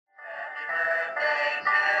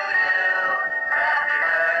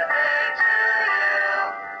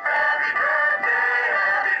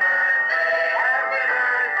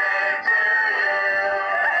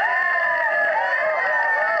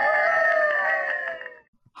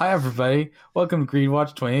Hi, everybody. Welcome to Green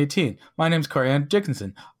Watch 2018. My name's Corianne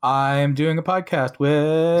Dickinson. I am doing a podcast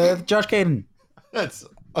with Josh Caden. That's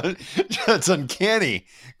uncanny,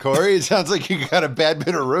 Corey. It sounds like you got a bad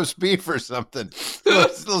bit of roast beef or something.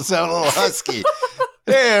 Still sound a little husky.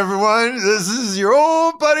 Hey, everyone. This is your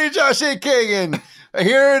old buddy, Josh A. Kagan,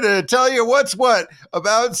 here to tell you what's what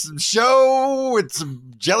about some show with some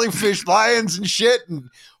jellyfish lions and shit. And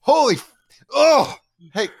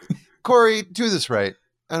hey, Corey, do this right.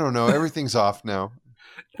 I don't know. Everything's off now.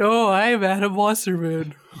 No, I'm Adam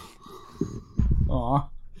Wasserman. Aw.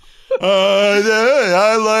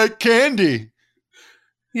 I like candy.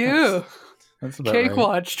 Yeah. That's about Cake right.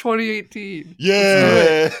 Watch 2018.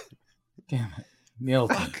 Yeah. Damn it.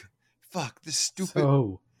 Nailed it. Fuck, this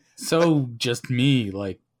stupid. So just me,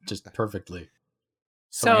 like, just perfectly.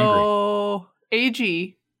 So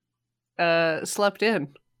AG slept in.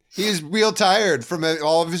 He's real tired from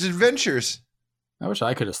all of his adventures. I wish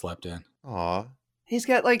I could have slept in. Aw. He's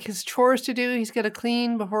got like his chores to do. He's got to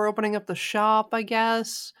clean before opening up the shop, I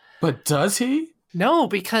guess. But does he? No,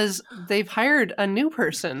 because they've hired a new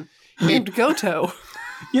person named Goto.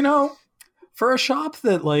 You know, for a shop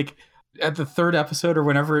that, like, at the third episode or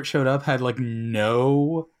whenever it showed up had, like,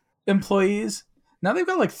 no employees, now they've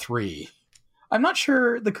got, like, 3. I'm not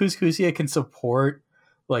sure the Couscousier can support,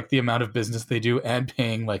 like, the amount of business they do and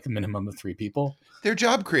paying, like, a minimum of 3 people. They're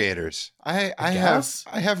job creators. I guess.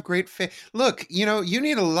 have great faith. Look, you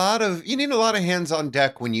need a lot of hands on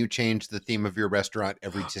deck when you change the theme of your restaurant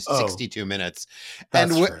every 62 minutes.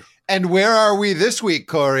 That's true. And where are we this week,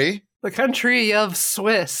 Corey? The country of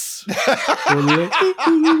Swiss.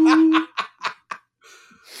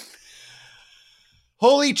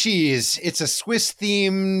 Holy cheese. It's a Swiss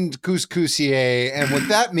themed couscousier. And what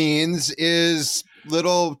that means is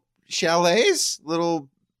little chalets, little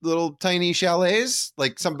tiny chalets,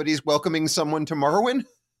 like somebody's welcoming someone to Marwin.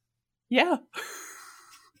 Yeah.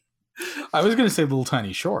 I was going to say little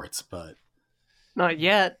tiny shorts, but... Not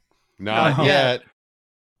yet. Not yet.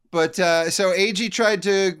 But so AG tried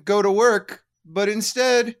to go to work, but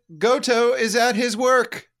instead Goto is at his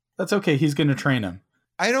work. That's okay. He's going to train him.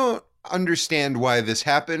 I don't understand why this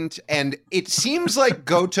happened. And it seems like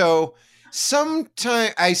Goto...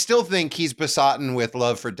 I still think he's besotted with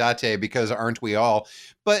love for Date because aren't we all?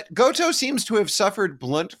 But Goto seems to have suffered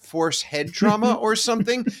blunt force head trauma or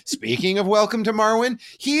something. Speaking of Welcome to Marwin,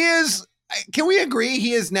 can we agree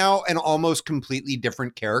he is now an almost completely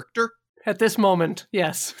different character? At this moment,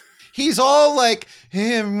 yes. He's all like,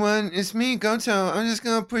 hey everyone, it's me, Goto. I'm just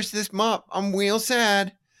going to push this mop. I'm real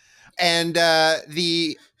sad. And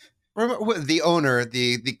the owner,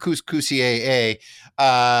 the Couscousier,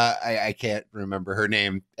 I can't remember her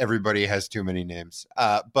name. Everybody has too many names.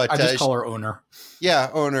 But I just call her owner. Yeah,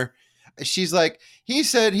 owner. She's like, he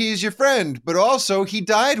said he's your friend, but also he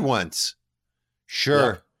died once. Sure.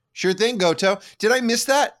 Yeah. Sure thing, Goto. Did I miss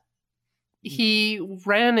that? He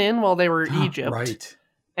ran in while they were in Egypt. Right.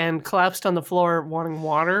 And collapsed on the floor wanting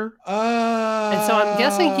water. And so I'm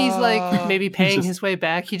guessing he's like maybe paying his way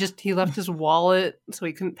back. He left his wallet so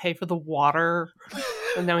he couldn't pay for the water.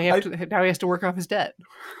 And now he has to work off his debt.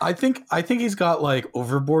 I think he's got like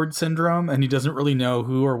overboard syndrome and he doesn't really know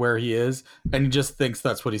who or where he is and he just thinks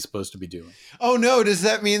that's what he's supposed to be doing. Oh no, does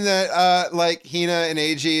that mean that like Hina and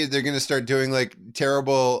AG, they're going to start doing like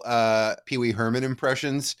terrible Pee Wee Herman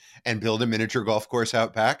impressions and build a miniature golf course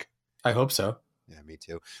out back? I hope so. Yeah, me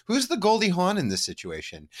too. Who's the Goldie Hawn in this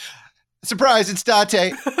situation? Surprise, it's Date.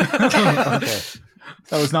 Okay.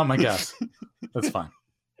 That was not my guess. That's fine.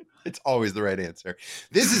 It's always the right answer.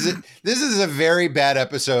 This is a very bad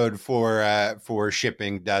episode for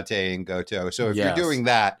shipping Date and Goto. So if you're doing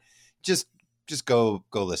that, just go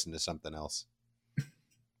listen to something else.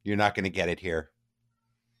 You're not going to get it here.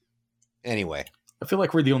 Anyway, I feel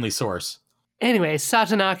like we're the only source. Anyway,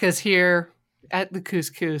 Satonaka's here at the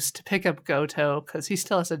Couscous to pick up Goto because he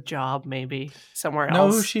still has a job maybe somewhere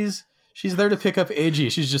else. No, she's there to pick up AG.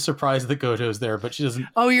 She's just surprised that Goto's there, but she doesn't.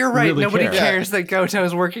 Oh, you're right. Really Nobody care. cares that Goto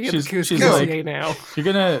is working at the Couscous like, now. If you're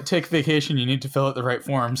gonna take vacation, you need to fill out the right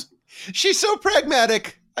forms. She's so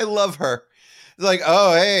pragmatic. I love her. Like,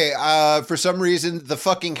 oh, hey, for some reason, the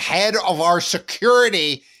fucking head of our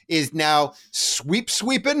security is now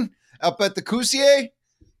sweeping up at the Cousier.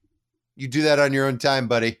 You do that on your own time,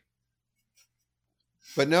 buddy.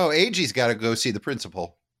 But no, AG's got to go see the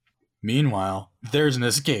principal. Meanwhile, there's an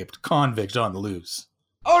escaped convict on the loose.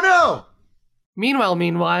 Oh no!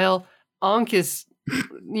 Meanwhile, Ankh is,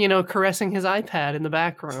 caressing his iPad in the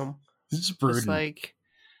back room. It's just brooding. It's like,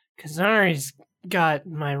 Kazari's got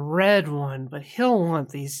my red one, but he'll want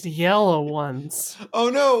these yellow ones. Oh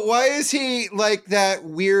no, why is he like that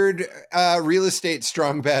weird real estate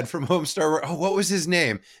strong bad from Homestar? Oh, what was his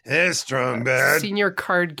name? Strong bad. Senior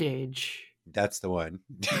Card Gauge. That's the one.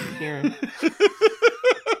 Here.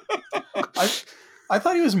 I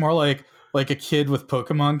thought he was more like a kid with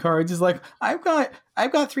Pokemon cards. He's like, I've got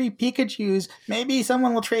 3 Pikachus. Maybe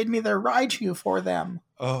someone will trade me their Raichu for them.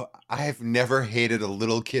 Oh, I've never hated a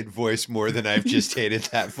little kid voice more than I've just hated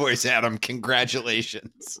that voice, Adam.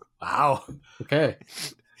 Congratulations. Wow. Okay.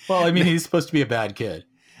 Well, I mean, he's supposed to be a bad kid.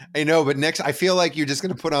 I know, but next, I feel like you're just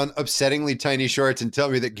going to put on upsettingly tiny shorts and tell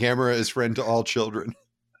me that Gamera is friend to all children.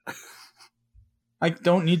 I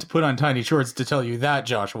don't need to put on tiny shorts to tell you that,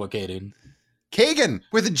 Joshua Kagan. Kagan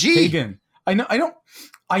with a G. Kagan. I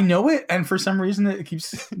know it, and for some reason it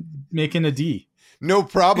keeps making a D. No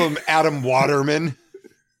problem, Adam Waterman.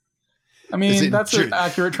 I mean, that's an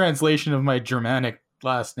accurate translation of my Germanic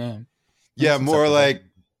last name. Yeah, more like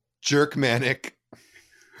Jerkmanic.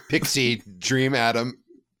 Pixie Dream Adam.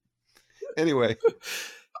 Anyway.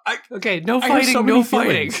 No fighting, no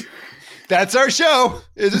fighting. That's our show.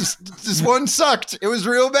 This one sucked. It was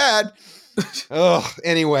real bad. Oh,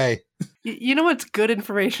 anyway. You know what's good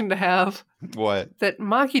information to have? What? That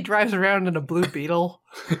Maki drives around in a Blue Beetle.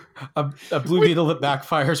 a Blue Beetle that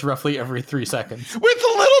backfires roughly every 3 seconds. With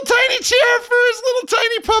a little tiny chair for his little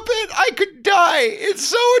tiny puppet. I could die. It's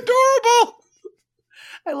so adorable.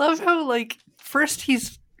 I love how, like, first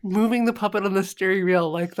he's moving the puppet on the steering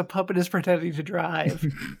wheel like the puppet is pretending to drive.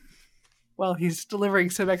 While he's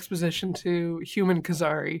delivering some exposition to human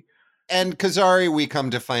Kazari. And Kazari, we come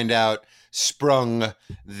to find out, sprung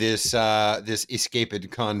this escaped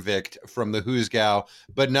convict from the Huzgau,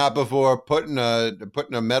 but not before putting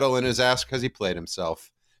a medal in his ass because he played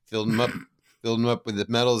himself. Filled him up with the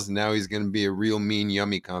medals, and now he's going to be a real mean,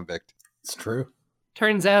 yummy convict. It's true.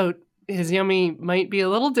 Turns out his yummy might be a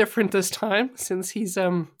little different this time, since he's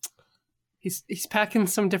packing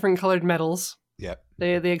some different colored medals. Yep.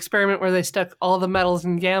 The experiment where they stuck all the medals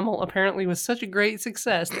in Gamel apparently was such a great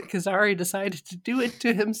success that Kazari decided to do it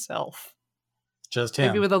to himself. Just him.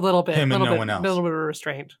 Maybe with a little bit. Him and no one else. A little bit of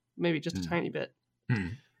restraint. Maybe just a tiny bit.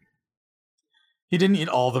 He didn't eat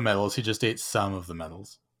all the medals. He just ate some of the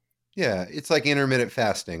medals. Yeah, it's like intermittent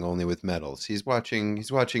fasting, only with medals. He's watching his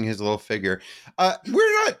little figure.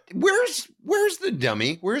 Where's the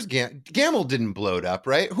dummy? Where's Gamel didn't blow it up,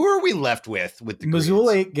 right? Who are we left with the Mazul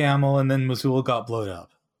Greens? ate Gamel, and then Mazul got blowed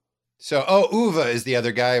up. So, Uva is the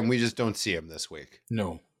other guy, and we just don't see him this week.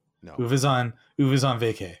 No. Uva's on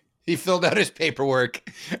vacay. He filled out his paperwork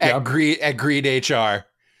at Greed HR.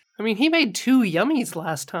 I mean, he made 2 yummies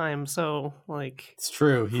last time, so, like... It's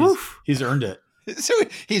true. He's earned it. So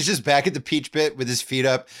he's just back at the peach pit with his feet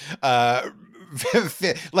up,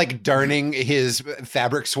 like darning his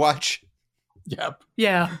fabric swatch. Yep.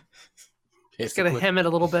 Yeah. He's got to hem it a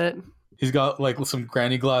little bit. He's got like some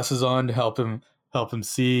granny glasses on to help him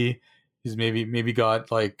see. He's maybe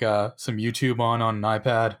got like some YouTube on an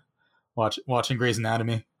iPad, watching Grey's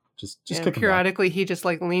Anatomy. Just periodically he just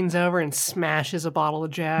like leans over and smashes a bottle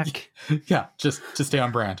of Jack. Yeah, just to stay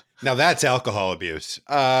on brand. Now that's alcohol abuse.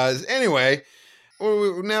 Anyway,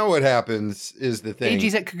 now what happens is the thing.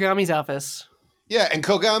 Eiji's at Kogami's office. Yeah, and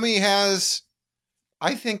Kogami has,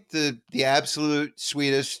 I think, the absolute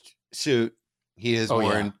sweetest suit he has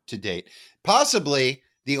worn to date. Possibly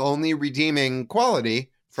the only redeeming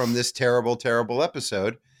quality from this terrible, terrible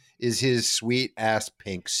episode is his sweet ass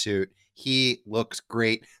pink suit. He looks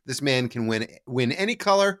great. This man can win any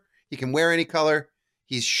color. He can wear any color.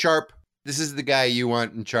 He's sharp. This is the guy you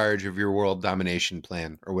want in charge of your world domination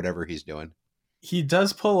plan or whatever he's doing. He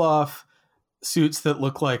does pull off suits that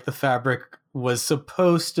look like the fabric was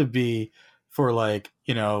supposed to be for like,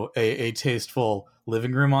 a tasteful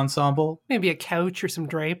living room ensemble. Maybe a couch or some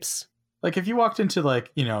drapes. Like if you walked into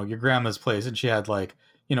like, your grandma's place and she had like,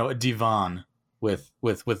 a divan with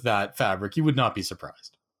that fabric, you would not be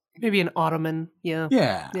surprised. Maybe an ottoman. Yeah.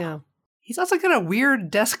 Yeah. He's also got a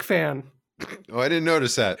weird desk fan. Oh, I didn't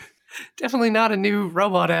notice that. Definitely not a new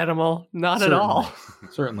robot animal. Not at all.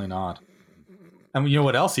 Certainly not. And you know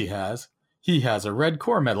what else he has? He has a red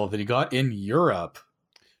core medal that he got in Europe.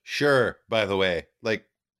 Sure, by the way. Like,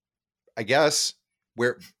 I guess,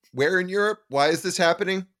 where in Europe? Why is this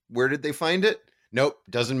happening? Where did they find it? Nope,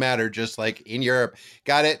 doesn't matter. Just like in Europe.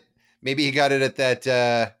 Got it. Maybe he got it at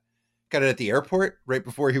the airport right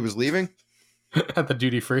before he was leaving. At the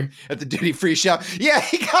duty free. At the duty free shop. Yeah,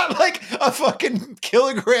 he got like a fucking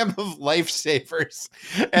kilogram of Lifesavers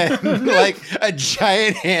and like a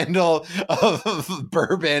giant handle of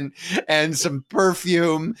bourbon and some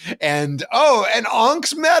perfume and an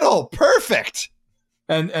Onk's medal. Perfect.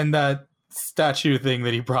 And that statue thing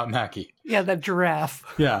that he brought Mackie. Yeah, that giraffe.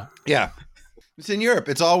 Yeah. Yeah. It's in Europe.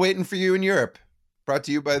 It's all waiting for you in Europe. Brought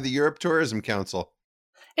to you by the Europe Tourism Council.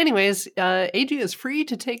 Anyways, AJ is free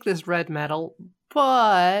to take this red medal,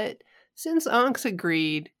 but since Onk's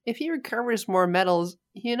agreed, if he recovers more medals,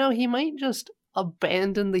 he might just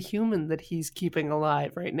abandon the human that he's keeping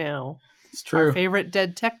alive right now. It's true. Our favorite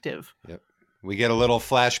dead detective. Yep. We get a little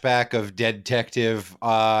flashback of Dead Detective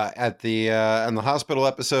on the hospital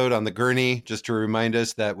episode on the gurney, just to remind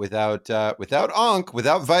us that without Onk,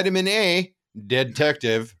 without vitamin A, Dead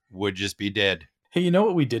Detective would just be dead. Hey, you know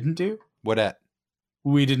what we didn't do? What at?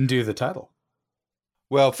 We didn't do the title.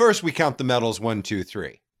 Well, first we count the medals 1, 2,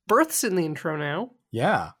 3. Birth's in the intro now.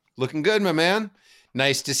 Yeah. Looking good, my man.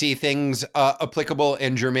 Nice to see things applicable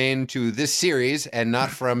and germane to this series and not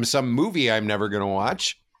from some movie I'm never going to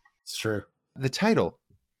watch. It's true. The title,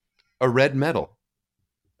 A Red Medal,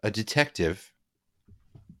 a detective,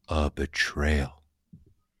 a betrayal.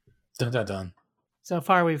 Dun, dun, dun. So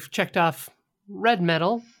far we've checked off red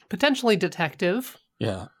medal, potentially detective.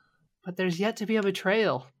 Yeah. But there's yet to be a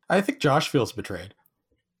betrayal. I think Josh feels betrayed.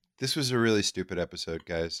 This was a really stupid episode,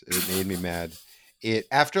 guys. It made me mad.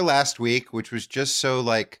 After last week, which was just so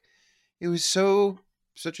it was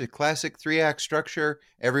such a classic 3-act structure.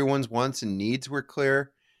 Everyone's wants and needs were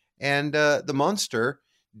clear. And the monster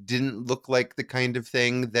didn't look like the kind of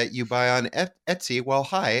thing that you buy on Etsy while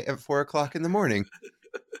high at 4:00 in the morning.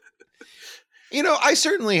 I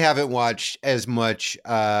certainly haven't watched as much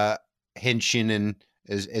Henshin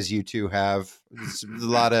as you two have. There's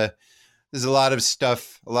a lot of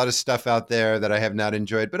stuff out there that I have not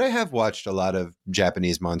enjoyed, but I have watched a lot of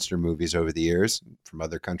Japanese monster movies over the years from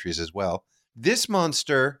other countries as well. This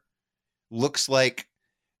monster looks like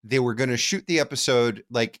they were going to shoot the episode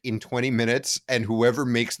like in 20 minutes and whoever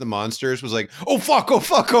makes the monsters was like, oh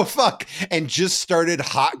fuck, and just started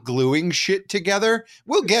hot gluing shit together.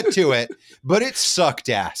 We'll get to it, but it sucked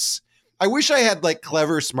ass. I wish I had like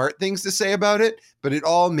clever, smart things to say about it, but it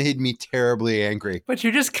all made me terribly angry. But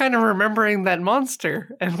you're just kind of remembering that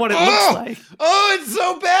monster and what it looks like. Oh, it's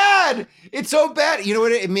so bad. It's so bad. You know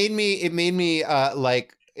what? It made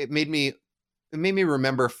me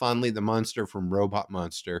remember fondly the monster from Robot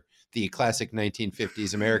Monster, the classic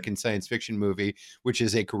 1950s American science fiction movie, which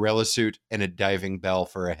is a gorilla suit and a diving bell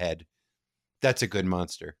for a head. That's a good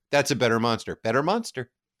monster. That's a better monster. Better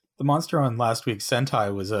monster. The monster on last week's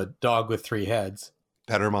Sentai was a dog with 3 heads.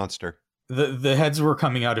 Better monster. The heads were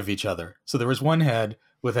coming out of each other. So there was one head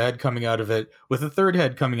with a head coming out of it, with a third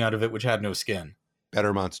head coming out of it, which had no skin.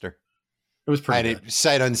 Better monster. It was pretty good.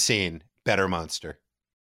 Sight unseen. Better monster.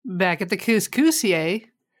 Back at the Couscousier,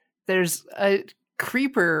 there's a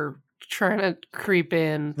creeper trying to creep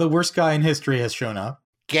in. The worst guy in history has shown up.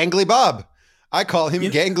 Gangly Bob. I call him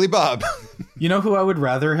Gangly Bob. You know who I would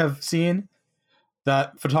rather have seen?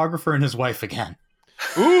 That photographer and his wife again.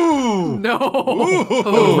 Ooh. No. Ooh.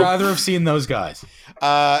 I would rather have seen those guys.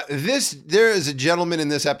 There is a gentleman in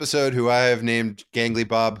this episode who I have named Gangly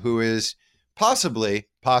Bob, who is possibly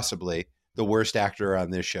the worst actor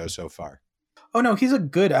on this show so far. Oh no, he's a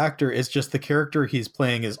good actor. It's just the character he's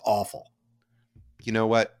playing is awful. You know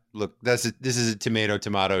what? Look, this is a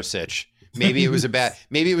tomato sitch. Maybe it was a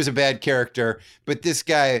bad character, but this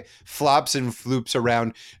guy flops and floops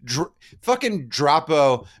around. Fucking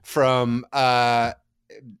Drapo from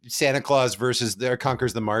Santa Claus versus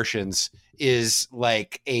Conquers the Martians is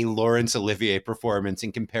like a Laurence Olivier performance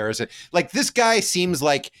in comparison. Like, this guy seems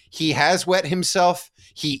like he has wet himself.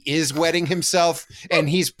 He is wetting himself, and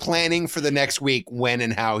he's planning for the next week when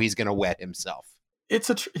and how he's going to wet himself. It's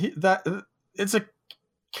a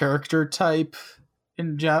character type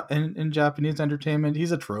in Japanese entertainment.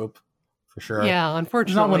 He's a trope for sure. Yeah,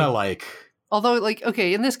 unfortunately. It's not what I like. Although, like,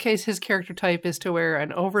 okay, in this case, his character type is to wear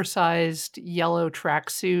an oversized yellow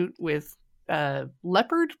tracksuit with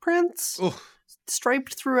leopard prints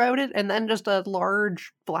striped throughout it, and then just a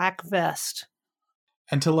large black vest.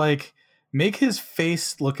 And to, like, make his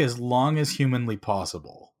face look as long as humanly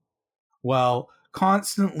possible while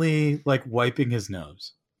constantly, like, wiping his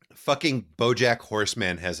nose. Fucking BoJack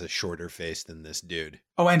Horseman has a shorter face than this dude.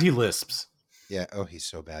 Oh, and he lisps. Yeah. Oh, he's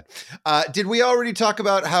so bad. Did we already talk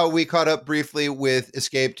about how we caught up briefly with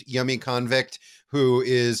escaped Yummy Convict, who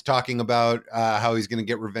is talking about how he's going to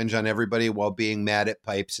get revenge on everybody while being mad at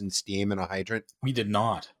pipes and steam and a hydrant? We did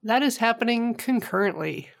not. That is happening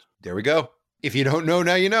concurrently. There we go. If you don't know,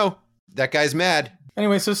 now you know. That guy's mad.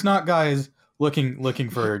 Anyway, so Snot Guy is looking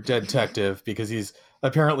for a detective because he's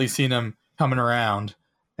apparently seen him coming around,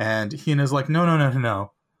 and Hina's like,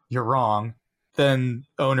 no, you're wrong. Then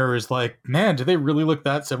Owner is like, man, do they really look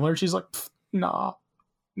that similar? She's like, nah,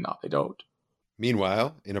 they don't.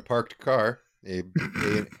 Meanwhile, in a parked car,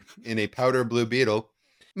 in a powder blue Beetle,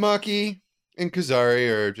 Maki and Kazari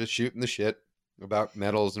are just shooting the shit about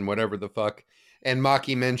metals and whatever the fuck. And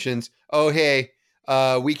Maki mentions, oh, hey,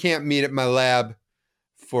 we can't meet at my lab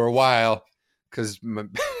for a while because my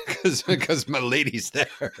lady's there.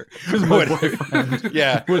 Because my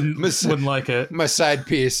boyfriend wouldn't like it. My side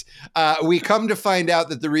piece. We come to find out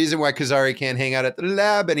that the reason why Kazari can't hang out at the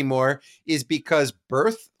lab anymore is because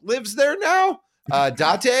Birth lives there now.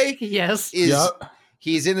 Date yes.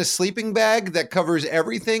 He's in a sleeping bag that covers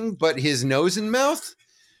everything but his nose and mouth,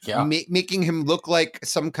 making him look like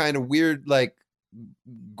some kind of weird, like,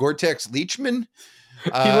 Gore-Tex Leachman.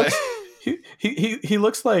 He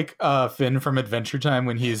looks like Finn from Adventure Time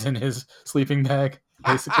when he's in his sleeping bag,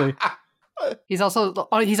 basically. He's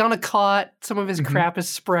on a cot. Some of his crap is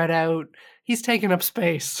spread out. He's taking up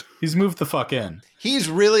space. He's moved the fuck in. He's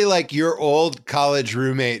really like your old college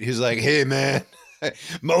roommate who's like, hey, man,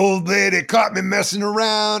 my old lady caught me messing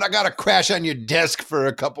around. I got to crash on your desk for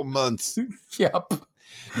a couple months. Yep.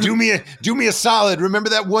 Do me a solid. Remember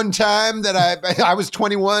that one time that I was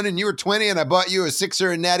 21 and you were 20 and I bought you a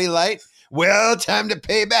Sixer and Natty Light? Well, time to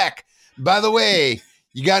pay back. By the way,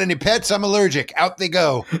 you got any pets? I'm allergic. Out they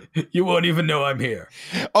go. You won't even know I'm here.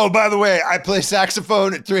 Oh, by the way, I play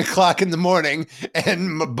saxophone at 3:00 in the morning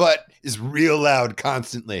and my butt is real loud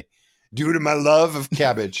constantly due to my love of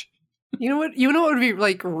cabbage. You know what would be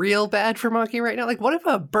like real bad for Maki right now? Like, what if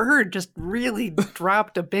a bird just really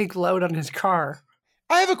dropped a big load on his car?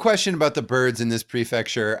 I have a question about the birds in this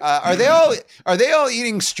prefecture. Are they all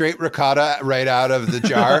eating straight ricotta right out of the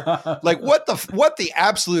jar? Like what the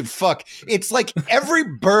absolute fuck? It's like every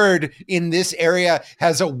bird in this area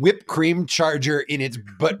has a whipped cream charger in its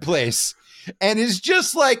butt place and is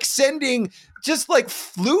just like sending just like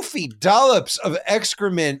floofy dollops of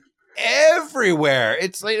excrement everywhere.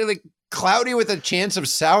 It's like cloudy with a chance of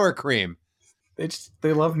sour cream.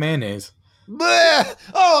 They love mayonnaise. Blech!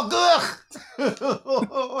 Oh,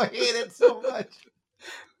 I hate it so much.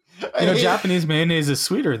 Japanese mayonnaise is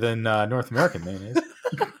sweeter than North American mayonnaise.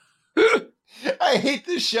 I hate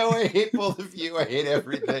this show. I hate both of you. I hate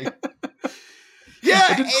everything. Yeah.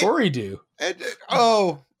 What did Corey do?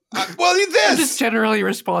 Well, this. I'm just generally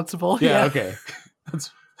responsible. Yeah. Okay.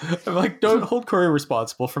 I'm like, don't hold Corey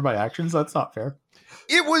responsible for my actions. That's not fair.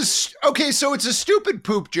 It was, okay, so it's a stupid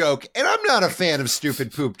poop joke, and I'm not a fan of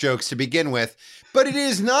stupid poop jokes to begin with, but it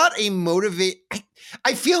is not a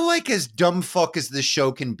I feel like as dumb fuck as this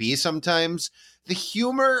show can be sometimes, the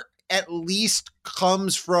humor at least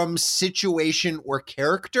comes from situation or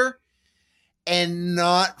character, and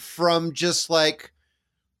not from just like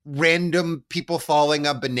random people falling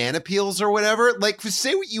on banana peels or whatever. Like,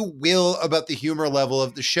 say what you will about the humor level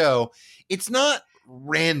of the show, it's not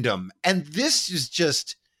random, and this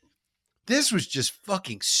was just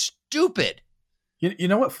fucking stupid. You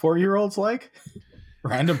know what 4-year-olds like?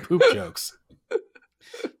 Random poop jokes.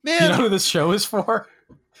 Man, you know who this show is for?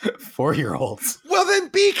 4-year-olds. Well, then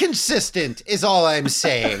be consistent is all I'm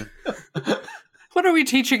saying. What are we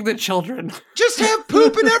teaching the children? Just have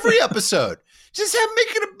poop in every episode. Just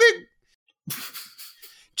make it a big.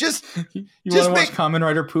 Just you want to watch Kamen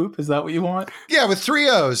Rider poop? Is that what you want? Yeah, with 3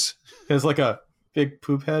 O's. It's like a big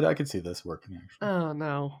poop head. I could see this working, actually. Oh,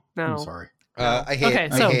 no. I'm sorry. I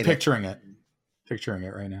hate I'm picturing it. Picturing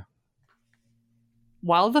it right now.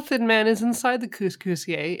 While the Thin Man is inside the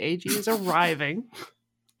Couscousier, AG is arriving.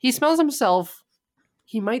 He smells himself.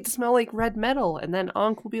 He might smell like red metal, and then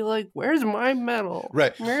Ankh will be like, where's my metal?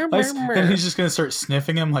 Right. And he's just going to start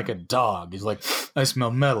sniffing him like a dog. He's like, I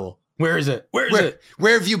smell metal. Where is it? Where is it?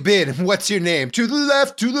 Where have you been? What's your name? To the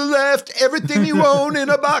left, everything you own in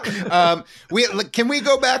a box. Can we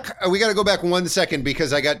go back? We got to go back 1 second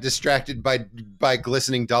because I got distracted by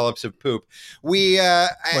glistening dollops of poop.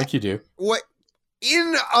 Like you do. What?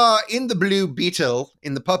 In the Blue Beetle,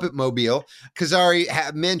 in the Puppet Mobile, Kazari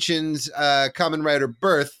mentions Kamen Rider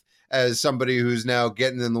Birth as somebody who's now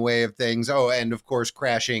getting in the way of things. Oh, and of course,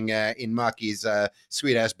 crashing in Maki's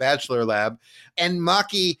sweet-ass bachelor lab. And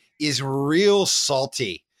Maki is real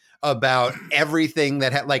salty about everything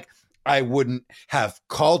that I wouldn't have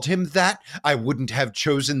called him that. I wouldn't have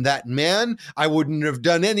chosen that man. I wouldn't have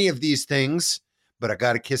done any of these things. But I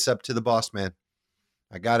got to kiss up to the boss man.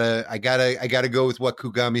 I gotta go with what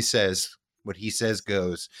Kugami says. What he says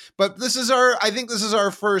goes. But I think this is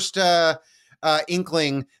our first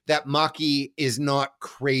inkling that Maki is not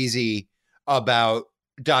crazy about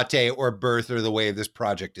Date or Birth or the way this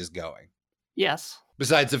project is going. Yes.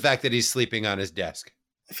 Besides the fact that he's sleeping on his desk.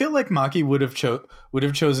 I feel like Maki would have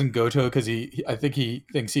chosen Goto because I think he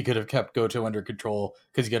thinks he could have kept Goto under control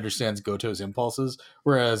because he understands Goto's impulses,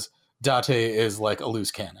 whereas Date is like a loose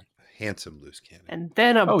cannon. Handsome loose cannon. And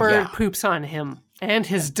then a bird poops on him and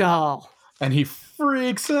his doll. And he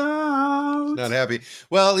freaks out. Not happy.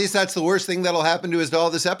 Well, at least that's the worst thing that'll happen to his doll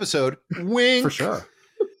this episode. Wink. For sure.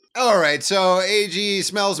 All right, so AG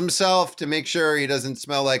smells himself to make sure he doesn't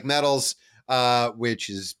smell like metals. Which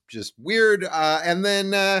is just weird. And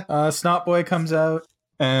then Snot Boy comes out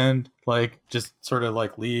and like just sort of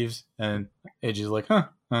like leaves, and AG's like, "Huh,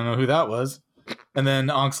 I don't know who that was." And then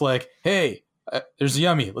Ank's like, "Hey, there's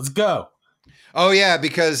Yummy. Let's go." Oh yeah,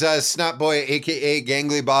 because Snot Boy, aka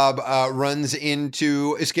Gangly Bob, runs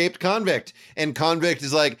into escaped Convict, and Convict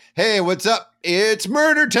is like, "Hey, what's up? It's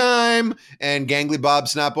murder time!" And Gangly Bob,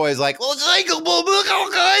 Snot Boy is like,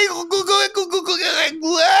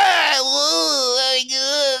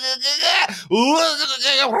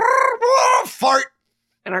 fart.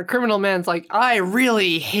 And our criminal man's like, "I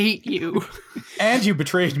really hate you." And you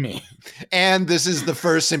betrayed me. And this is the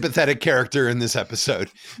first sympathetic character in this episode,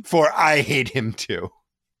 for I hate him too.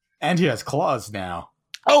 And he has claws now.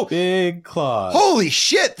 Oh, big claws. Holy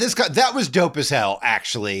shit. This guy, that was dope as hell,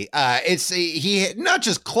 actually. He not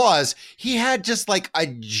just claws, he had just like a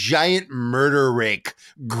giant murder rake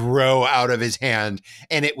grow out of his hand,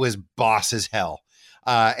 and it was boss as hell.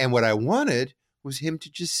 And what I wanted was him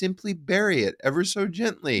to just simply bury it ever so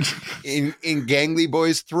gently in Gangly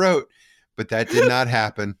Boy's throat. But that did not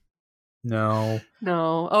happen. No.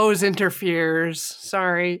 Oz interferes.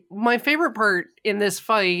 Sorry. My favorite part in this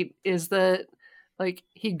fight is that, like,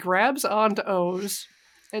 he grabs onto Oz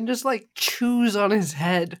and just, like, chews on his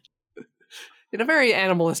head in a very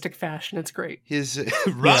animalistic fashion. It's great. His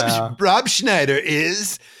Rob Schneider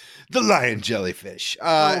is the lion jellyfish.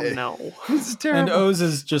 Oh, no. This is terrible. And Oz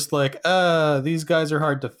is just like, these guys are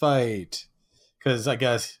hard to fight. Because I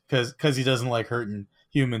guess, because he doesn't like hurting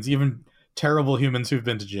humans, even terrible humans who've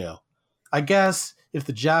been to jail. I guess if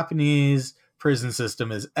the Japanese prison system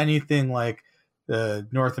is anything like the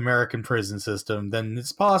North American prison system, then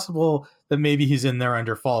it's possible that maybe he's in there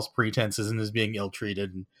under false pretenses and is being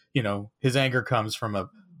ill-treated. And, you know, his anger comes from a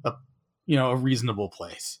reasonable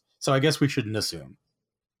place. So I guess we shouldn't assume.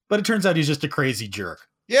 But it turns out he's just a crazy jerk.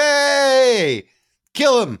 Yay!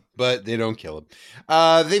 Kill him, but they don't kill him.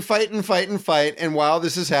 They fight and fight and fight, and while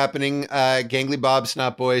this is happening, Gangly Bob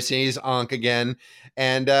Snot Boy sees Ankh again,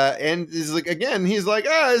 and he's like,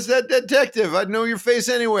 is that detective? I'd know your face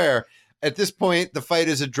anywhere. At this point, the fight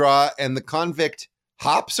is a draw, and the convict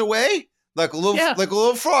hops away like a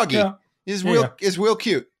little froggy. Yeah. Is real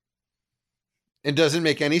cute. It doesn't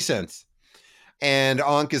make any sense. And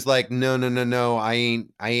Ankh is like, no, I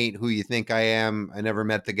ain't who you think I am. I never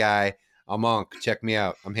met the guy. I'm Ankh. Check me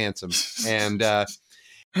out. I'm handsome. And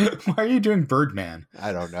why are you doing Birdman?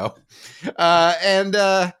 I don't know. And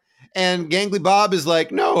Gangly Bob is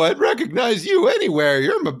like, no, I'd recognize you anywhere.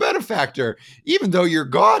 You're my benefactor, even though you're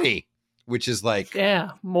gaudy, which is like,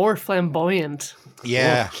 more flamboyant.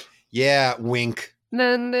 Yeah, wink. And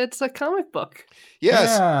then it's a comic book.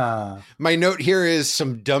 Yes. Yeah. My note here is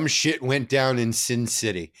some dumb shit went down in Sin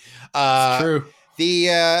City. It's true.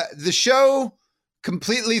 The show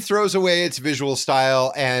completely throws away its visual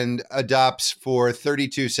style and adopts for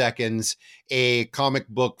 32 seconds a comic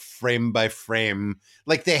book frame by frame.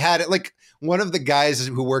 Like they had it, like one of the guys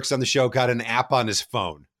who works on the show got an app on his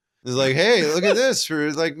phone. It's like, hey, look at this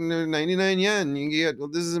for like 99 yen. You get,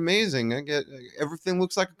 this is amazing. I get everything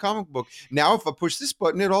looks like a comic book. Now, if I push this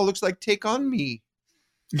button, it all looks like Take On Me.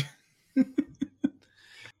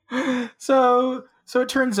 So it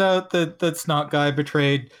turns out that Snot Guy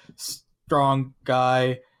betrayed Strong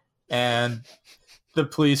Guy, and the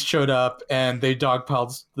police showed up and they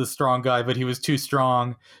dogpiled the Strong Guy, but he was too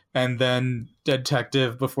strong. And then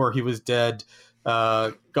Detective, before he was dead,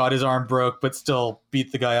 got his arm broke, but still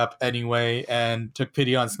beat the guy up anyway, and took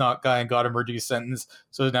pity on Snot Guy and got him a reduced sentence.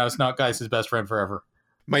 So now Snot Guy's his best friend forever.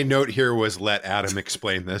 My note here was let Adam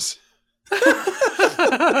explain this.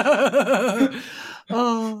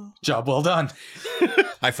 Oh. Job well done.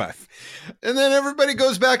 High five. And then everybody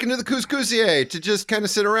goes back into the Couscousier to just kind of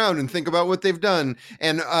sit around and think about what they've done.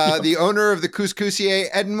 And the owner of the Couscousier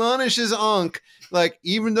admonishes Ankh, like,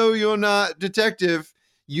 even though you're not detective,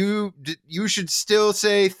 you should still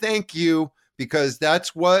say thank you, because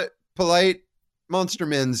that's what polite monster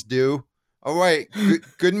men's do. All right,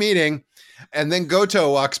 good meeting. And then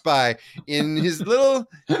Goto walks by in his little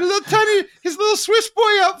Swiss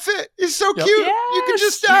boy outfit. He's so so cute. You can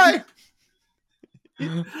just die.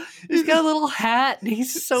 He's got a little hat. And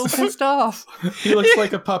he's so pissed off. He looks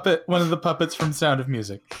like a puppet, one of the puppets from Sound of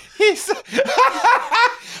Music. He's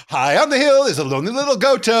high on the hill is a lonely little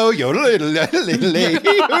Goto.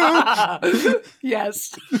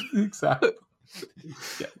 Yes. Exactly.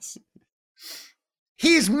 Yes.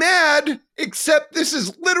 He's mad, except this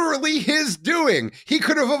is literally his doing. He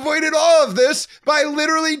could have avoided all of this by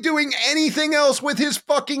literally doing anything else with his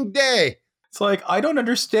fucking day. It's like, I don't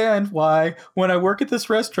understand why, when I work at this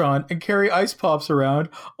restaurant and carry ice pops around,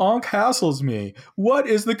 Ankh hassles me. What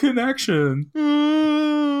is the connection?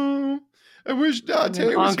 I wish Date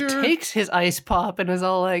was Ankh here. takes his ice pop and is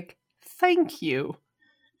all like, thank you.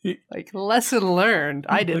 Like, lesson learned.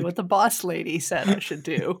 I did what the boss lady said I should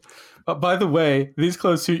do. By the way, these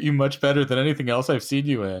clothes suit you much better than anything else I've seen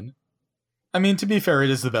you in. I mean, to be fair, it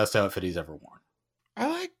is the best outfit he's ever worn. I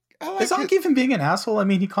like Is Ankh even being an asshole? I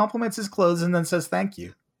mean, he compliments his clothes and then says thank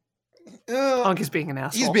you. Ankh is being an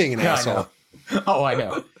asshole. He's being an Yeah, asshole. I know. Oh, I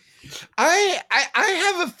know. I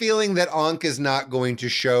have a feeling that Ankh is not going to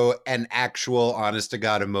show an actual honest to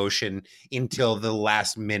God emotion until the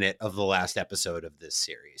last minute of the last episode of this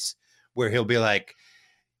series, where he'll be like,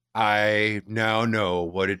 I now know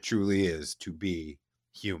what it truly is to be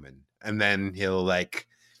human. And then he'll like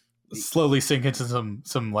Slowly sink into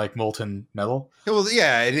some like molten metal.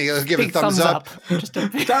 and he'll give Big a thumbs up. Just a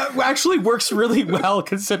big... That actually works really well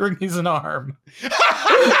considering he's an arm.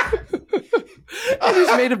 And he's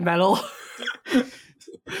made of metal.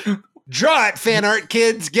 Draw it, fan art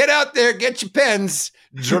kids. Get out there, get your pens.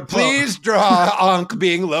 Please draw Ankh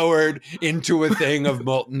being lowered into a thing of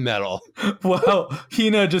molten metal. Well,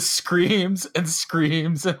 Hina just screams and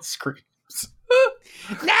screams and screams.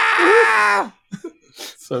 No!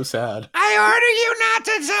 So sad. I order you not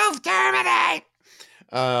to self-terminate.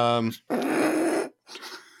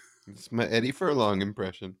 It's my Eddie Furlong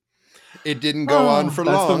impression. It didn't go on for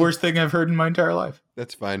long. That's the worst thing I've heard in my entire life.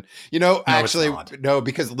 That's fine. You know, No, actually, it's not. no,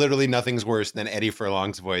 because literally nothing's worse than Eddie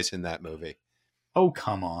Furlong's voice in that movie. Oh,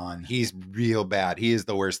 come on. He's real bad. He is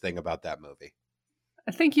the worst thing about that movie.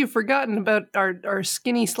 I think you've forgotten about our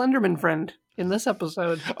skinny Slenderman friend in this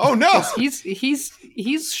episode. Oh no!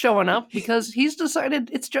 He's showing up because he's decided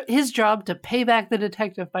it's his job to pay back the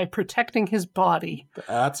detective by protecting his body.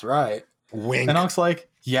 That's right. Wink. And Ankh's like,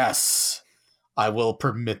 yes, I will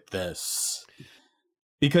permit this.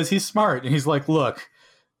 Because he's smart. And he's like, look,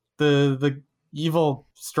 the evil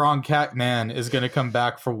strong cat man is going to come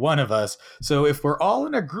back for one of us. So if we're all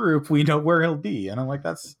in a group, we know where he'll be. And I'm like,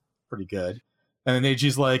 that's pretty good. And then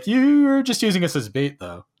Eiji's like, you're just using us as bait,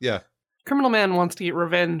 though. Yeah. Criminal Man wants to get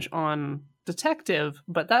revenge on Detective,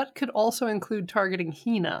 but that could also include targeting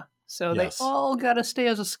Hina. So Yes. they all gotta stay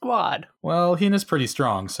as a squad. Well, Hina's pretty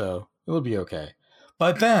strong, so it'll be okay.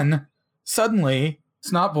 But then, suddenly,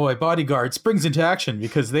 Snot Boy bodyguard springs into action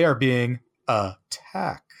because they are being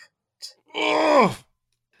attacked. Ugh.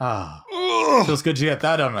 Ah, Ugh. feels good to get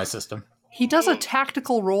that out of my system. He does a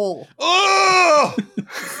tactical roll. Ugh.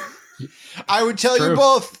 I would tell you True.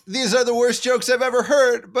 both, these are the worst jokes I've ever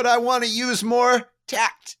heard, but I want to use more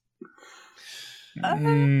tact.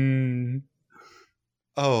 Mm,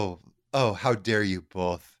 Oh, how dare you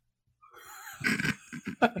both.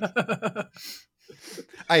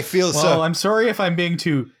 I feel well, so. I'm sorry if I'm being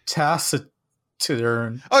too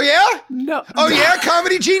taciturn. Oh, yeah? No. Oh, yeah,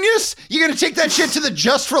 comedy genius? You gonna take that shit to the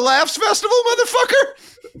Just for Laughs festival,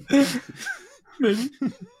 motherfucker? Maybe.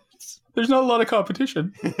 There's not a lot of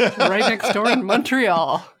competition. Right next door in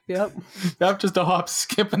Montreal. Yep. You have just to hop,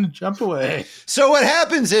 skip, and jump away. So what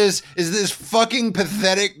happens is this fucking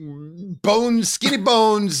pathetic skinny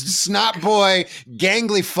bones, snot boy,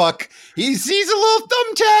 gangly fuck. He sees a little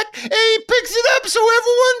thumbtack and he picks it up so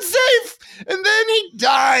everyone's safe. And then he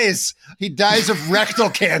dies. He dies of rectal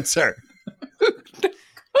cancer.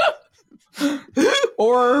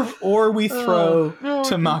 Or we throw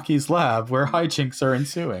to Maki's lab where hijinks are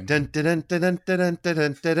ensuing. Dun, dun, dun, dun, dun, dun,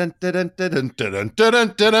 dun, dun, dun, dun, dun,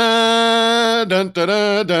 dun, dun, dun, dun,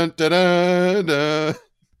 dun, dun, dun, dun.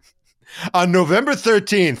 On November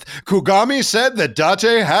 13th, Kugami said that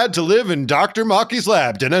Date had to live in Dr. Maki's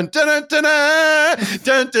lab. Dun, dun, dun, dun, dun,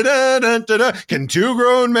 dun, dun, dun, dun, dun. Can two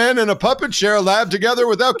grown men and a puppet share a lab together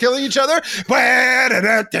without killing each other?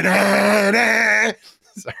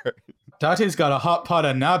 Sorry. Date's got a hot pot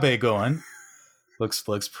of nabe going. Looks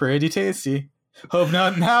pretty tasty. Hope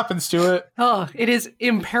nothing happens to it. Oh, it is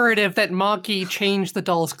imperative that Maki change the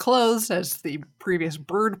doll's clothes, as the previous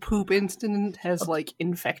bird poop incident has, like,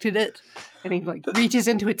 infected it. And he, like, reaches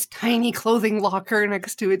into its tiny clothing locker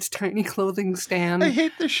next to its tiny clothing stand. I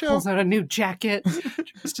hate this show. Pulls out a new jacket,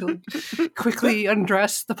 just to like, quickly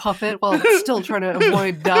undress the puppet while it's still trying to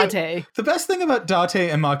avoid Date. The best thing about Date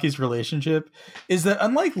and Maki's relationship is that,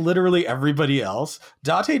 unlike literally everybody else,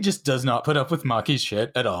 Date just does not put up with Maki's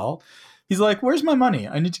shit at all. He's like, where's my money?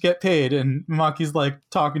 I need to get paid. And Maki's like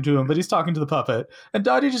talking to him, but he's talking to the puppet. And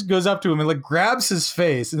Date just goes up to him and like grabs his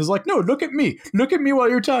face and is like, no, look at me. Look at me while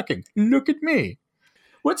you're talking. Look at me.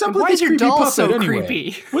 What's up with this creepy puppet so anyway?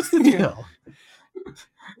 Creepy? What's the deal?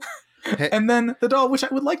 And then the doll, which I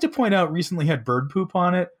would like to point out recently had bird poop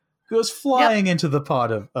on it, goes flying into the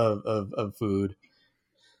pot of food.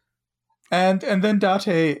 And then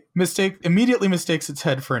Date immediately mistakes its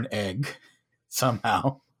head for an egg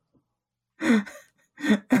somehow.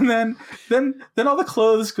 And then all the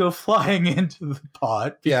clothes go flying into the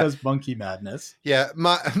pot because monkey madness. Yeah,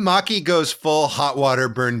 Maki goes full hot water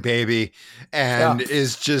burn baby and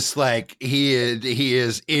is just like he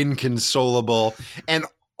is inconsolable, and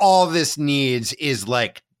all this needs is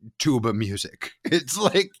like tuba music. It's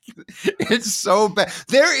like, it's so bad.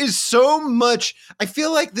 There is so much. I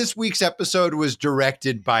feel like this week's episode was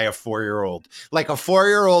directed by a 4-year-old. Like a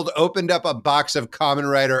 4-year-old opened up a box of Kamen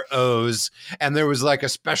Rider O's and there was like a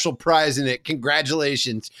special prize in it.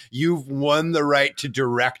 Congratulations. You've won the right to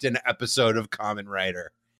direct an episode of Kamen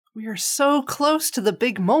Rider. We are so close to the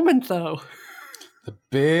big moment, though. The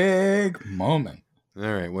big moment.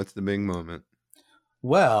 All right. What's the big moment?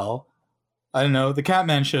 Well, I don't know, the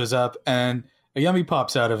Catman shows up and a yummy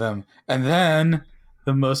pops out of him, and then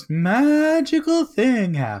the most magical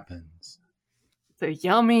thing happens. The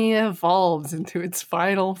yummy evolves into its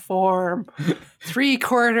final form.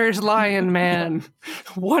 3/4 lion man,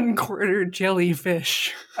 1/4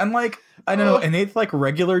 jellyfish. And like, I don't know, an eighth like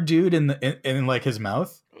regular dude in like his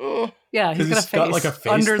mouth. Yeah, he's got like a face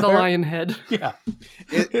there. under the lion head. Yeah,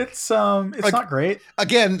 it's not great.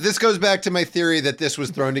 Again, this goes back to my theory that this was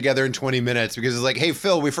thrown together in 20 minutes because it's like, hey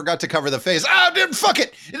Phil, we forgot to cover the face. Ah, dude, fuck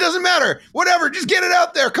it, it doesn't matter. Whatever, just get it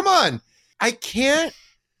out there. Come on. I can't.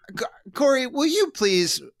 Corey, will you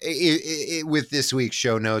please, with this week's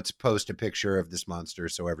show notes, post a picture of this monster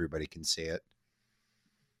so everybody can see it?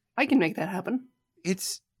 I can make that happen.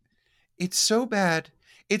 It's so bad.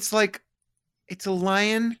 It's like, it's a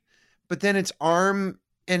lion, but then its arm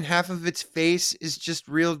and half of its face is just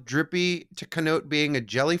real drippy to connote being a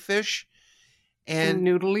jellyfish. And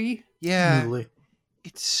noodly. Yeah. Noodly.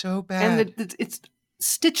 It's so bad. And it's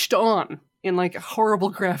stitched on in like a horrible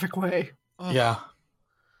graphic way. Oh. Yeah.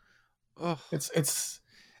 Oh. It's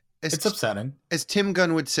upsetting. As Tim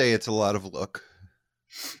Gunn would say, it's a lot of look.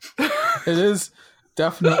 It is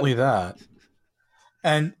definitely that.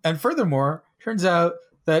 And furthermore, turns out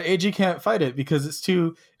that AG can't fight it because it's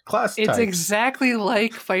too class types. It's exactly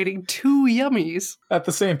like fighting two yummies at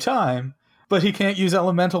the same time, but he can't use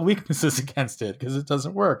elemental weaknesses against it because it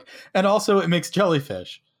doesn't work. And also it makes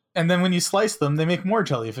jellyfish. And then when you slice them, they make more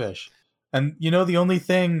jellyfish. And you know the only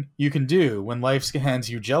thing you can do when life hands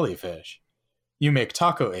you jellyfish? You make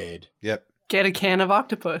taco aid. Yep. Get a can of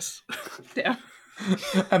octopus. Yeah.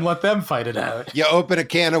 And let them fight it out. You open a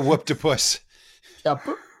can of whooptopus. Yep.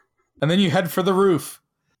 And then you head for the roof.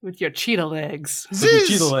 With your cheetah legs. With your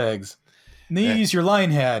cheetah legs. And then you use your lion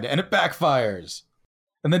head, and it backfires.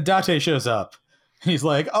 And then Date shows up. He's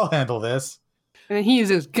like, I'll handle this. And then he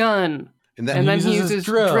uses gun. And then he uses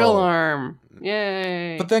drill arm.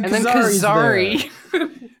 Yay. But then Kazari.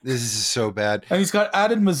 This is so bad. And he's got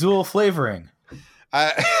added Mazul flavoring.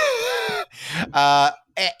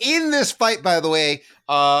 In this fight, by the way,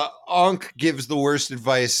 Ankh gives the worst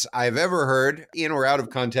advice I've ever heard, in or out of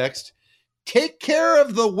context. Take care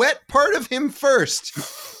of the wet part of him first.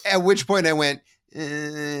 At which point I went, ew.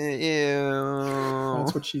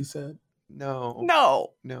 That's what she said. No.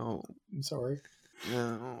 I'm sorry.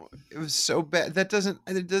 No. It was so bad. It doesn't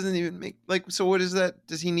even make, like, so what is that?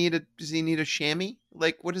 Does he need a chamois?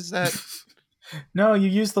 Like, what is that? No, you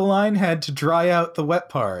use the lion head to dry out the wet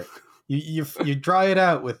part. You dry it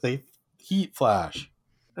out with the heat flash.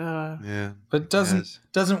 Yeah. But it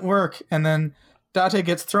doesn't work. And then Date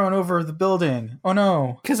gets thrown over the building. Oh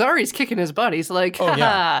no. Kazari's kicking his butt. He's like,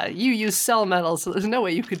 haha, you use cell metal, so there's no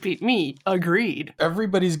way you could beat me. Agreed.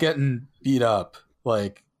 Everybody's getting beat up.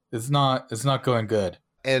 Like, it's not going good.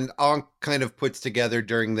 And Ankh kind of puts together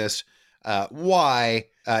during this why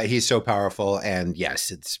he's so powerful. And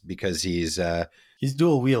yes, it's because he's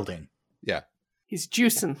dual wielding. Yeah. He's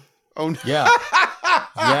juicing. Oh no. Yeah.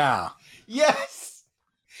 Yeah. Yes.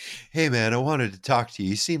 Hey, man, I wanted to talk to you.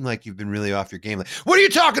 You seem like you've been really off your game. Like, what are you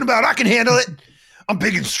talking about? I can handle it. I'm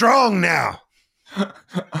big and strong now.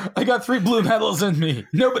 I got 3 blue medals in me.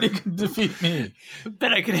 Nobody can defeat me.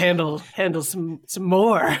 Bet I could handle some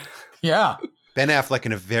more. Yeah. Ben Affleck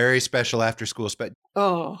in a very special after-school special.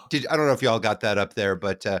 Oh, I don't know if y'all got that up there,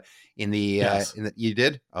 but Yes. you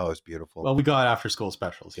did? Oh, it's beautiful. Well, we got after school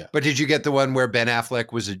specials, yeah. But did you get the one where Ben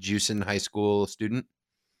Affleck was a Juicin high school student?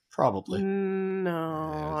 Probably.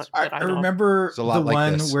 no. I remember It's a lot the like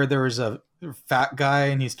one this. where there was a fat guy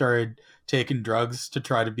and he started taking drugs to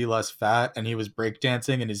try to be less fat, and he was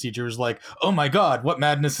breakdancing, and his teacher was like, "Oh my god, what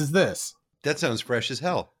madness is this?" That sounds fresh as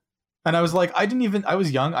hell. And I was like, I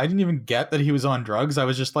was young, I didn't even get that he was on drugs. I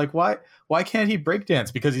was just like, why can't he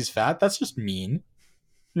breakdance? Because he's fat? That's just mean.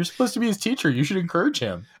 You're supposed to be his teacher. You should encourage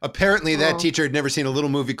him. Apparently, that Oh. teacher had never seen a little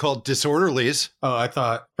movie called Disorderlies. Oh, I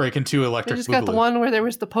thought Break Into I Electric just got the Boogaloo. one where there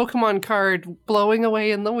was the Pokemon card blowing away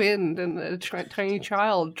in the wind and a tiny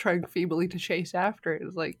child trying feebly to chase after it. It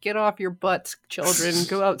was like, get off your butts, children.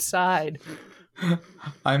 Go outside.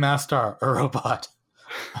 I'm Astar, a robot.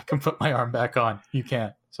 I can put my arm back on. You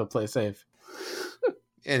can't, so play safe.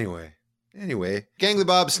 Anyway, Gangly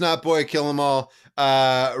Bob, Snot Boy, Kill 'Em All,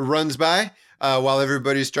 runs by while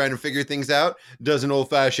everybody's trying to figure things out, does an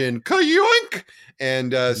old-fashioned ka-yoink,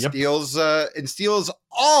 and steals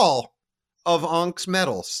all of Onk's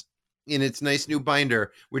medals in its nice new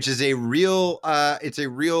binder, which is a real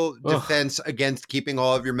defense against keeping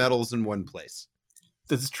all of your medals in one place.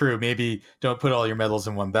 This is true. Maybe don't put all your medals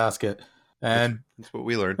in one basket. And That's what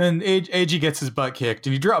we learned. then AG gets his butt kicked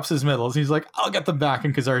and he drops his medals. He's like, I'll get them back.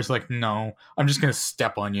 And Kazari's like, no, I'm just going to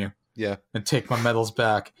step on you Yeah. and take my medals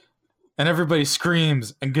back. And everybody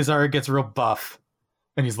screams and Kazari gets real buff.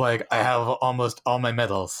 And he's like, I have almost all my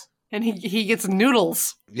medals. And he gets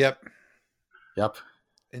noodles. Yep. Yep.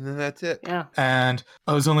 And then that's it. Yeah. And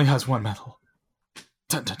Oz only has 1 medal.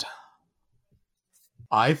 Dun, dun, dun.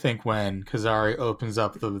 I think when Kazari opens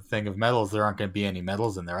up the thing of medals, there aren't going to be any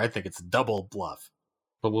medals in there. I think it's double bluff.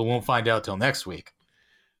 But we won't find out till next week.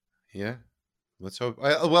 Yeah. Let's hope.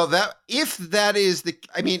 Well, if that is the,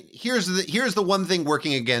 I mean, here's the one thing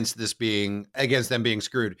working against them being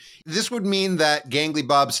screwed. This would mean that Gangly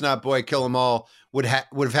Bob, Snot Boy, Kill 'Em All would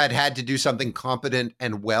have had to do something competent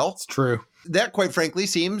and well. It's true. That, quite frankly,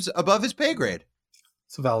 seems above his pay grade.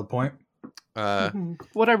 It's a valid point.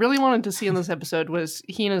 What I really wanted to see in this episode was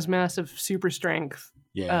Hina's massive super strength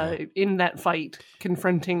Yeah. in that fight,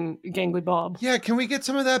 confronting Gangly Bob. Yeah, can we get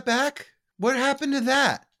some of that back? What happened to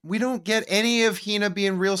that? We don't get any of Hina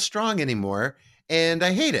being real strong anymore, and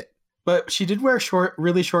I hate it. But she did wear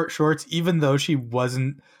really short shorts, even though she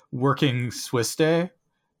wasn't working Swiss Day.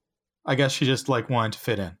 I guess she just wanted to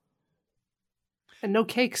fit in. And no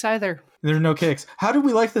cakes either. There's no cakes. How did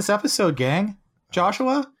we like this episode, gang?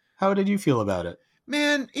 Joshua, how did you feel about it?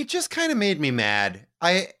 Man, it just kind of made me mad.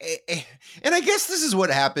 And I guess this is what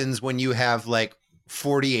happens when you have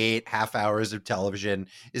 48 half hours of television,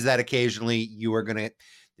 is that occasionally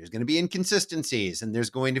there's going to be inconsistencies and there's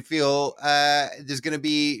going to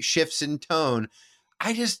be shifts in tone.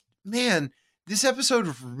 This episode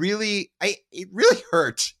it really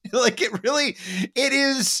hurt.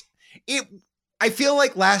 I feel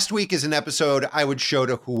like last week is an episode I would show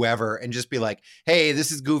to whoever and just be like, hey,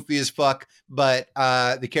 this is goofy as fuck, but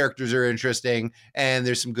the characters are interesting and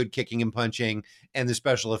there's some good kicking and punching and the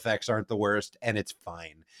special effects aren't the worst and it's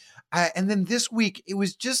fine. And then this week, it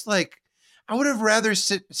was just I would have rather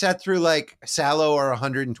sat through Sallow or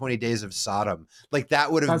 120 Days of Sodom.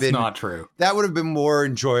 That would have That's been not true. That would have been more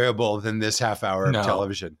enjoyable than this half hour No. of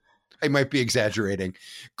television. I might be exaggerating.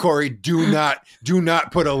 Corey, do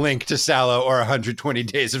not put a link to Sallow or 120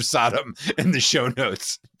 Days of Sodom in the show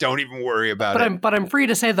notes. Don't even worry about it. But I'm free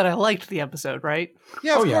to say that I liked the episode, right?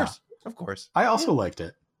 Yeah, Oh, of yeah. course. Of course. I also liked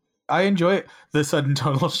it. I enjoy the sudden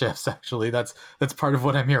tonal shifts, actually. That's part of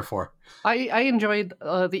what I'm here for. I enjoyed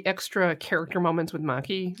the extra character moments with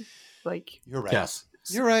Maki, You're right. Yes.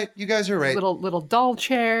 You're right. You guys are right. little doll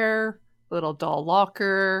chair, little doll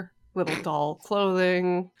locker, little doll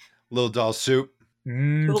clothing, Little doll soup.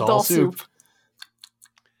 little It's all doll soup.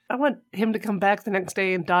 I want him to come back the next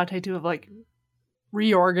day and Date to have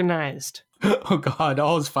reorganized. Oh god,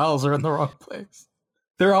 all his files are in the wrong place.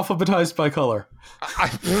 They're alphabetized by color.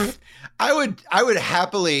 I would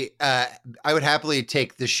happily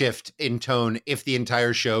take the shift in tone if the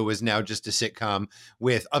entire show was now just a sitcom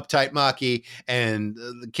with uptight Maki and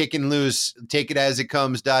kicking loose, take it as it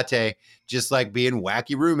comes Date, just being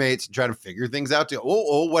wacky roommates and trying to figure things out.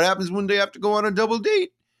 What happens when they have to go on a double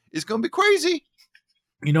date? It's gonna be crazy.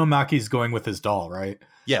 You know Maki's going with his doll, right?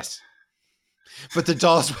 Yes. But the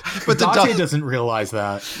doll's Dante doesn't realize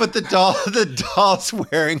that. But the doll's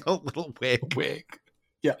wearing a little wig.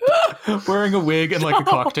 Yeah. Wearing a wig and like a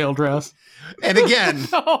cocktail dress. And again,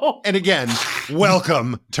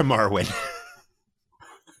 welcome to Marwyn.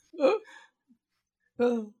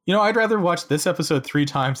 I'd rather watch this episode 3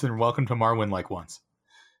 times than Welcome to Marwyn like once.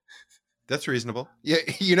 That's reasonable. Yeah,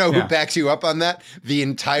 who backs you up on that? The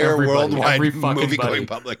entire worldwide movie going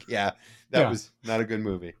public. Yeah, that was not a good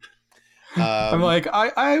movie. I'm like,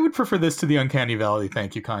 I would prefer this to the Uncanny Valley.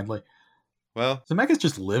 Thank you kindly. Well, Zemeckis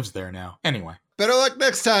just lives there now. Anyway, better luck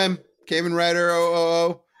next time, Kamen Rider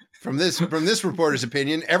 000. From this reporter's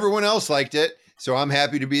opinion, everyone else liked it, so I'm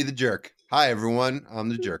happy to be the jerk. Hi everyone, I'm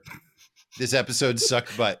the jerk. This episode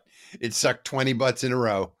sucked butt. It sucked 20 butts in a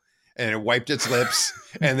row, and it wiped its lips,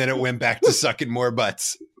 and then it went back to sucking more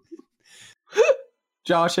butts.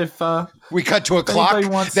 Josh, if we cut to a clock,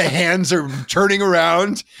 the hands are turning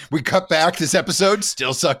around. We cut back this episode,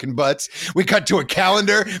 still sucking butts. We cut to a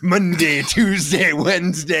calendar, Monday, Tuesday,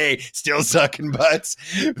 Wednesday, still sucking butts.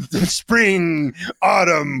 Spring,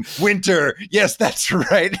 autumn, winter. Yes, that's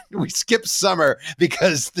right. We skip summer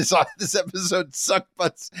because this episode sucked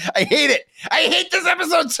butts. I hate it. I hate this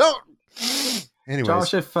episode so. Anyways,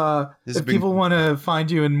 Josh, if people want to find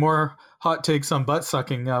you in more hot takes on butt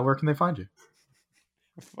sucking, where can they find you?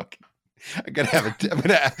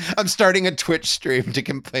 I'm starting a Twitch stream to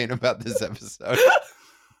complain about this episode.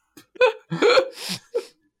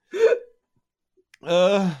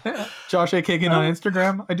 Josh A. Kagan on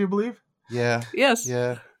Instagram, I do believe. Yeah. Yes.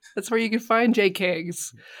 Yeah. That's where you can find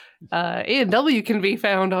JKigs. A&W can be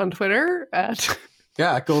found on Twitter at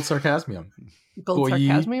Gold Sarcasmium.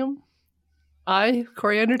 Sarcasmium. I,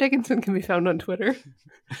 Coriander Dickinson, can be found on Twitter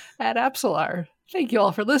at Absolar. Thank you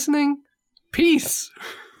all for listening. Peace.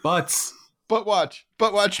 Butts. Butt Watch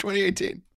 2018.